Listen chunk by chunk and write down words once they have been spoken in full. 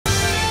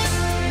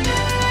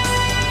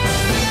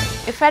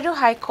Federal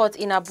High Court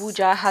in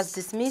Abuja has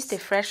dismissed a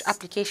fresh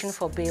application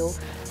for bail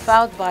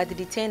filed by the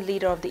detained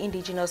leader of the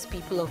Indigenous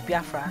People of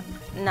Biafra,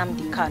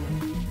 Nnamdi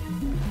Kanu.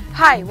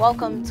 Hi,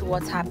 welcome to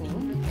What's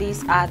Happening.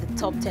 These are the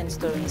top 10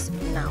 stories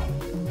now.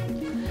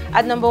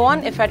 At number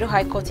 1, a Federal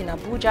High Court in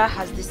Abuja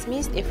has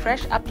dismissed a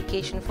fresh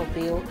application for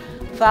bail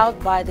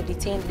filed by the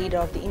detained leader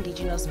of the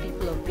Indigenous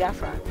People of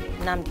Biafra,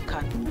 Nnamdi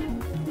Kanu.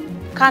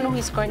 Kanu, who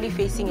is currently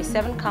facing a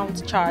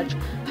 7-count charge,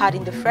 had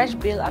in the fresh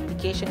bail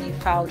application he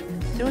filed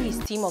through his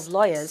team of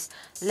lawyers,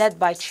 led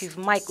by Chief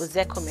Mike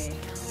Ozekhome,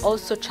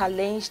 also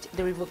challenged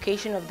the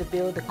revocation of the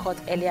bail the court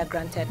earlier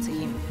granted to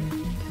him.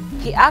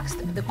 He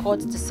asked the court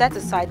to set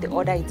aside the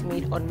order it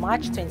made on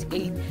March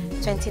 28,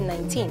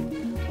 2019,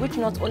 which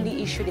not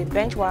only issued a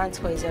bench warrant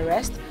for his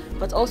arrest,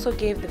 but also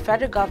gave the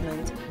federal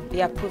government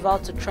the approval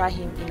to try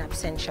him in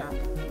absentia.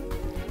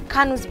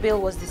 Kanu's bail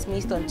was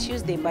dismissed on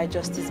Tuesday by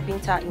Justice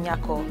Binta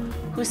Nyako,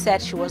 who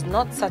said she was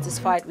not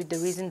satisfied with the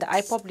reason the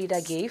IPOB leader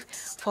gave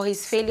for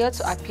his failure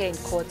to appear in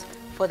court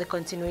for the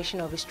continuation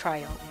of his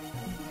trial.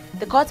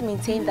 The court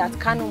maintained that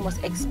Kanu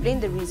must explain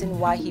the reason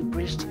why he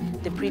breached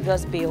the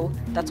previous bail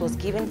that was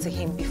given to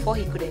him before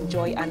he could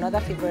enjoy another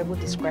favorable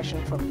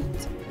discretion from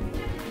it.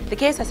 The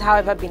case has,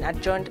 however, been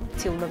adjourned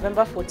till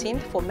November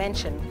 14th for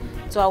mention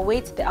to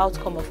await the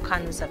outcome of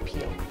Kanu's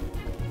appeal.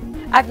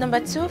 At number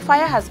 2,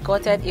 fire has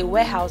gutted a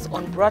warehouse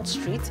on Broad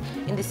Street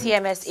in the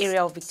CMS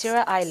area of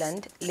Victoria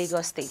Island,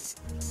 Lagos State.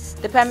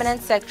 The permanent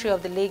secretary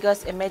of the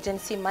Lagos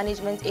Emergency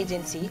Management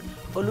Agency,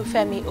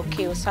 Olufemi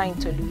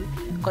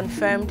Okeosayintolu,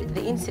 confirmed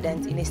the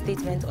incident in a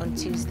statement on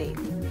Tuesday.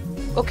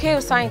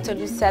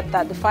 Okeosayintolu said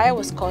that the fire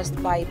was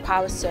caused by a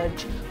power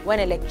surge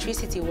when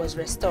electricity was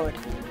restored,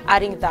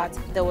 adding that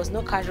there was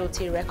no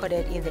casualty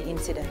recorded in the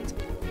incident.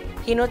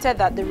 He noted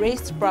that the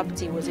razed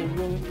property was a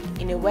room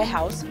in a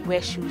warehouse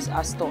where shoes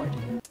are stored.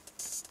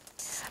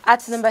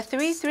 At number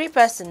 3, 3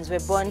 persons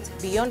were burnt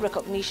beyond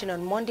recognition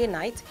on Monday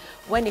night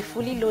when a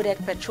fully loaded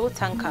petrol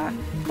tanker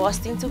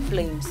burst into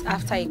flames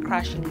after a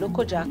crash in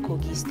Lokoja,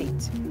 Kogi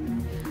State.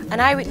 An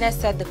eyewitness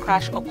said the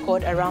crash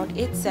occurred around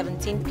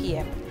 8:17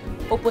 p.m.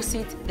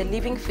 opposite the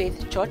Living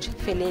Faith Church,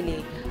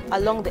 Felele,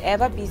 along the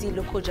ever-busy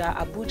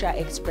Lokoja-Abuja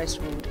Express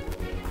Road.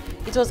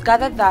 It was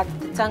gathered that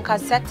the tanker,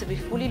 said to be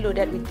fully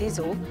loaded with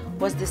diesel,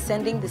 was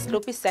descending the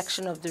slopey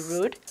section of the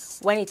road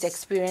when it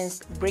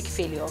experienced brake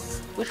failure,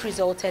 which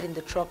resulted in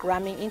the truck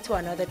ramming into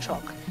another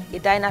truck, a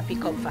Dyna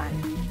pickup van.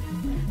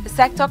 The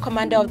sector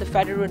commander of the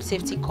Federal Road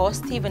Safety Corps,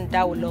 Stephen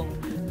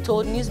Dawolong,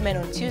 told newsmen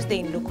on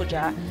Tuesday in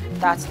Lokoja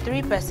that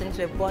 3 persons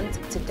were burnt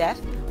to death,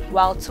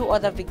 while 2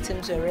 other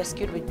victims were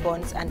rescued with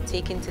burns and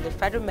taken to the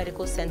Federal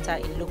Medical Center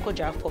in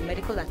Lokoja for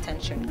medical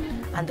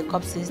attention, and the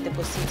corpses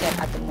deposited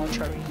at the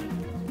mortuary.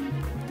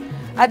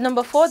 At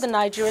number 4, the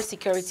Nigeria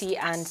Security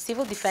and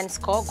Civil Defense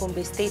Corps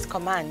Gombe State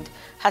Command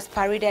has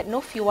paraded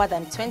no fewer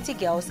than 20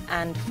 girls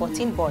and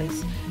 14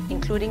 boys,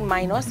 including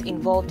minors,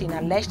 involved in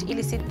alleged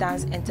illicit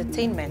dance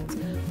entertainment,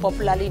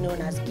 popularly known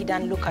as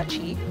Gidan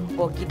Lokaci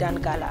or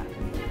Gidan Gala.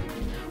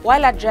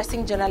 While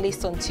addressing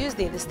journalists on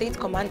Tuesday, the state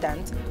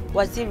commandant,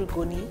 Waziri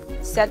Goni,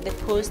 said they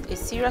posed a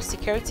serious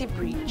security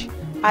breach,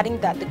 adding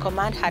that the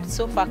command had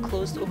so far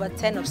closed over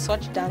 10 of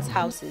such dance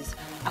houses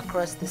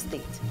across the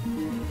state.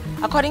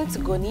 According to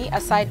Goni,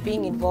 aside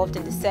being involved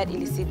in the said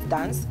illicit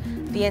dance,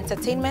 the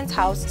entertainment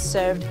house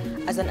served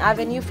as an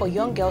avenue for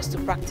young girls to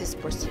practice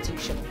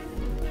prostitution.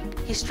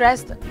 He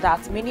stressed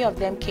that many of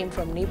them came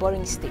from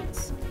neighboring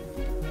states.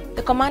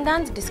 The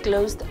commandant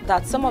disclosed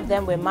that some of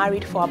them were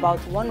married for about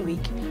 1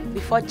 week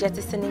before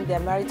jettisoning their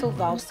marital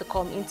vows to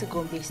come into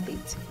Gombe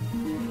State.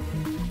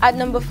 At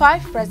number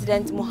 5,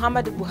 President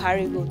Muhammadu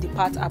Buhari will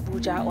depart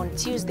Abuja on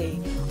Tuesday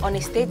on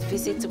a state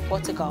visit to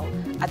Portugal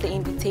at the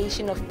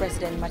invitation of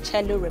President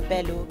Marcelo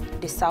Rebelo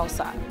de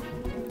Sousa.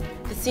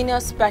 The senior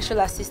special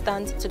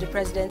assistant to the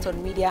president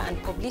on media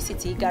and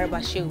publicity,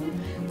 Garba Shehu,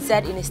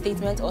 said in a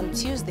statement on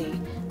Tuesday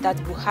that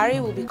Buhari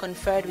will be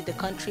conferred with the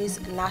country's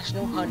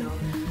national honor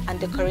and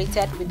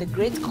decorated with the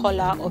Great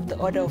Collar of the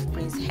Order of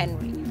Prince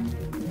Henry.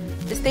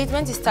 The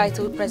statement is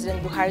titled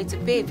President Buhari to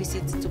pay a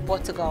visit to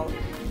Portugal,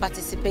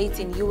 participate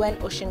in UN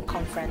Ocean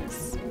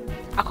Conference.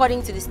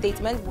 According to the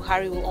statement,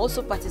 Buhari will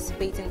also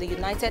participate in the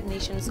United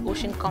Nations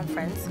Ocean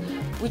Conference,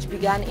 which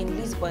began in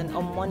Lisbon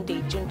on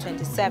Monday, June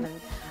 27th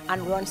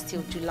and runs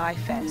till July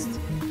 1st.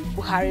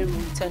 Buhari will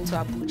return to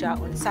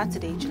Abuja on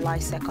Saturday, July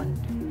 2nd.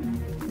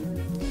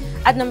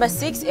 At number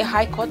 6, a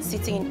High Court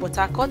sitting in Port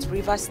Harcourt,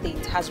 Rivers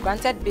State, has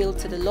granted bail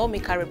to the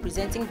lawmaker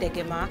representing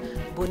Degema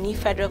Boni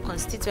Federal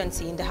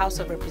Constituency in the House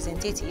of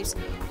Representatives,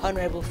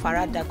 Honorable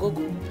Farad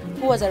Dagogo,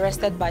 who was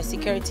arrested by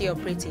security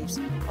operatives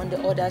on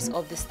the orders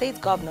of the state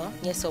governor,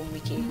 Nyesom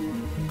Wike.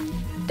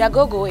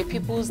 Dagogo, a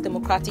People's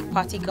Democratic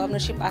Party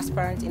governorship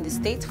aspirant in the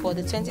state for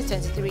the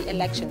 2023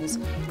 elections,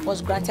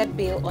 was granted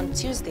bail on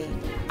Tuesday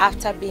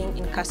after being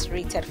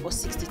incarcerated for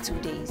 62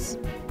 days.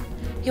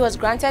 He was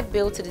granted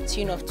bail to the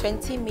tune of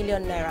 20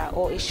 million naira,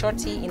 or a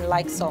shorty in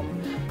like sum,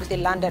 with a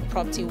landed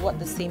property worth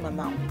the same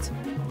amount.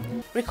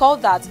 Recall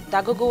that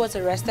Dagogo was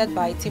arrested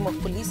by a team of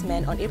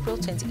policemen on April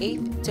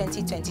 28,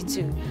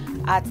 2022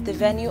 at the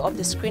venue of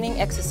the screening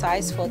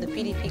exercise for the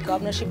PDP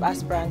governorship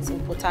aspirants in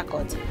Port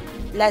Harcourt,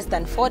 less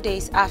than 4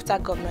 days after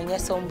Governor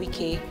Nyesom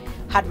Wike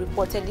had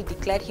reportedly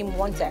declared him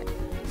wanted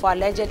for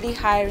allegedly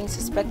hiring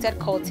suspected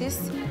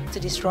cultists to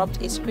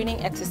disrupt a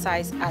screening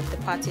exercise at the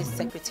party's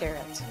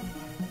secretariat.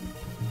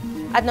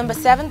 At number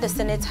 7, the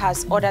Senate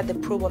has ordered the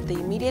probe of the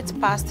immediate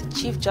past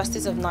Chief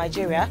Justice of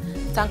Nigeria,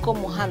 Tanko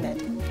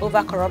Muhammad,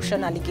 over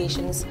corruption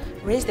allegations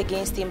raised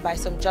against him by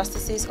some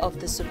justices of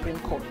the Supreme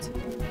Court.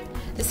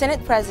 The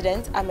Senate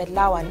President, Ahmed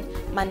Lawan,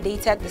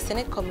 mandated the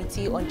Senate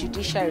Committee on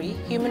Judiciary,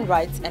 Human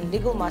Rights and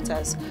Legal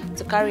Matters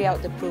to carry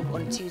out the probe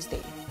on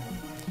Tuesday.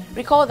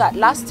 Recall that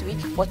last week,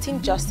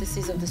 14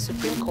 justices of the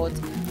Supreme Court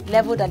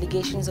leveled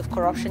allegations of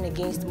corruption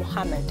against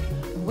Muhammad,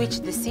 which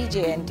the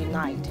CJN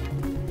denied.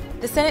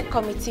 The Senate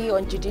Committee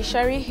on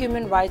Judiciary,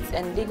 Human Rights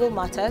and Legal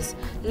Matters,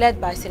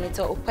 led by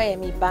Senator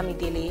Opeyemi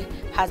Bamidele,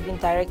 has been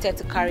directed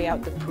to carry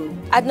out the probe.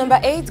 At number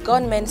 8,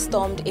 gunmen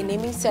stormed a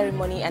naming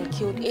ceremony and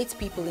killed 8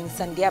 people in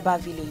Sandiaba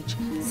village,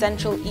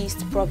 Central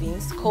East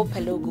Province,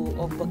 Kopelogo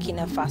of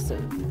Burkina Faso.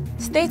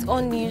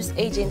 State-owned news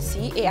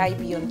agency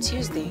AIB on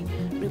Tuesday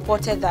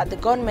reported that the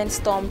gunmen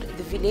stormed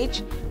the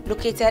village,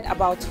 located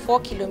about 4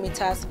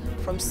 kilometers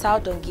from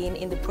South Dongin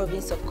in the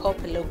province of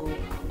Kopelogo,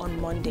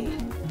 on Monday.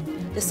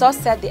 The source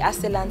said the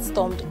assailants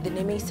stormed the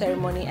naming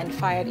ceremony and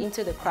fired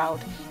into the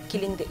crowd,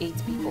 killing the 8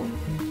 people.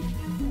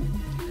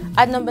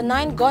 At number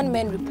 9,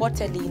 gunmen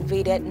reportedly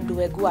invaded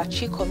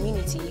Ndueguachi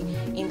community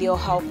in the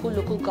Ohaoku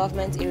local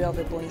government area of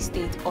Ebonyi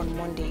State on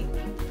Monday.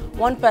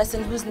 One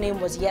person whose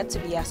name was yet to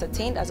be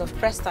ascertained as of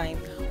press time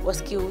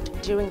was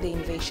killed during the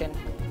invasion.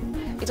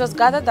 It was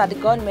gathered that the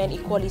gunmen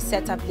equally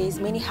set ablaze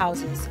many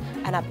houses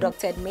and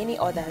abducted many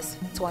others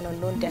to an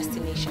unknown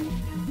destination.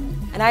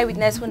 An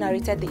eyewitness who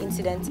narrated the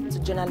incident to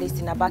journalists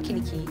in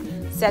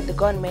Abakiliki said the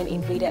gunmen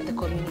invaded the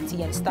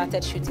community and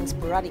started shooting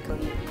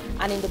sporadically,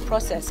 and in the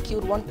process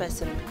killed one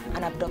person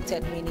and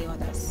abducted many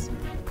others.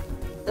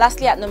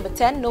 Lastly, at number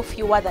 10, no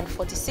fewer than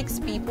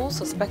 46 people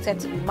suspected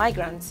to be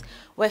migrants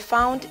were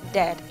found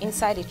dead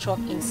inside a truck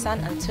in San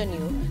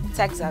Antonio,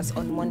 Texas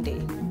on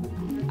Monday.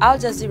 Al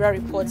Jazeera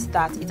reports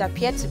that it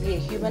appeared to be a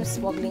human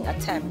smuggling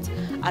attempt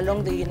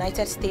along the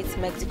United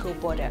States-Mexico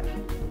border.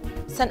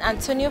 San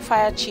Antonio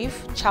Fire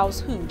Chief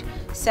Charles Hood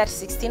said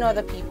 16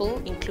 other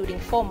people, including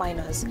 4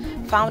 minors,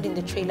 found in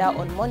the trailer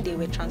on Monday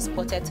were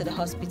transported to the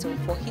hospital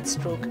for heat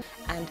stroke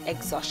and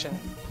exhaustion.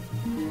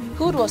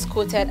 Hood was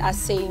quoted as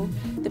saying,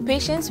 "The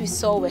patients we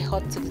saw were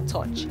hot to the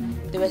touch.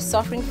 They were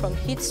suffering from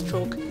heat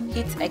stroke,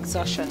 heat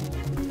exhaustion.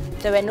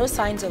 There were no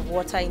signs of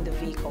water in the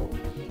vehicle.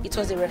 It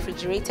was a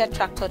refrigerated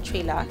tractor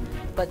trailer,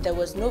 but there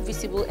was no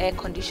visible air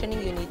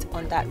conditioning unit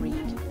on that rig."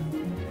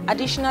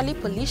 Additionally,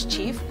 Police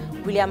Chief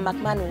William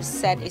McManus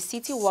said a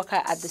city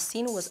worker at the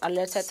scene was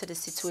alerted to the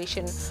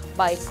situation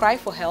by a cry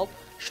for help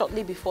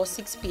shortly before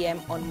 6 p.m.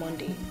 on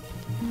Monday.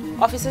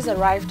 Officers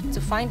arrived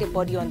to find a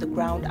body on the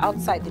ground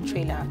outside the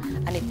trailer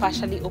and a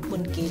partially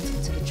opened gate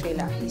to the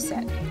trailer, he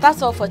said.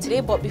 That's all for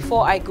today, but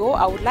before I go,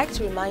 I would like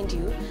to remind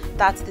you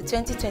that the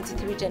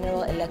 2023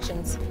 general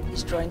elections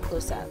is drawing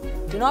closer.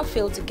 Do not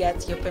fail to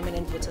get your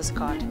permanent voter's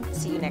card.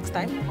 See you next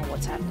time on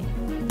What's Happening.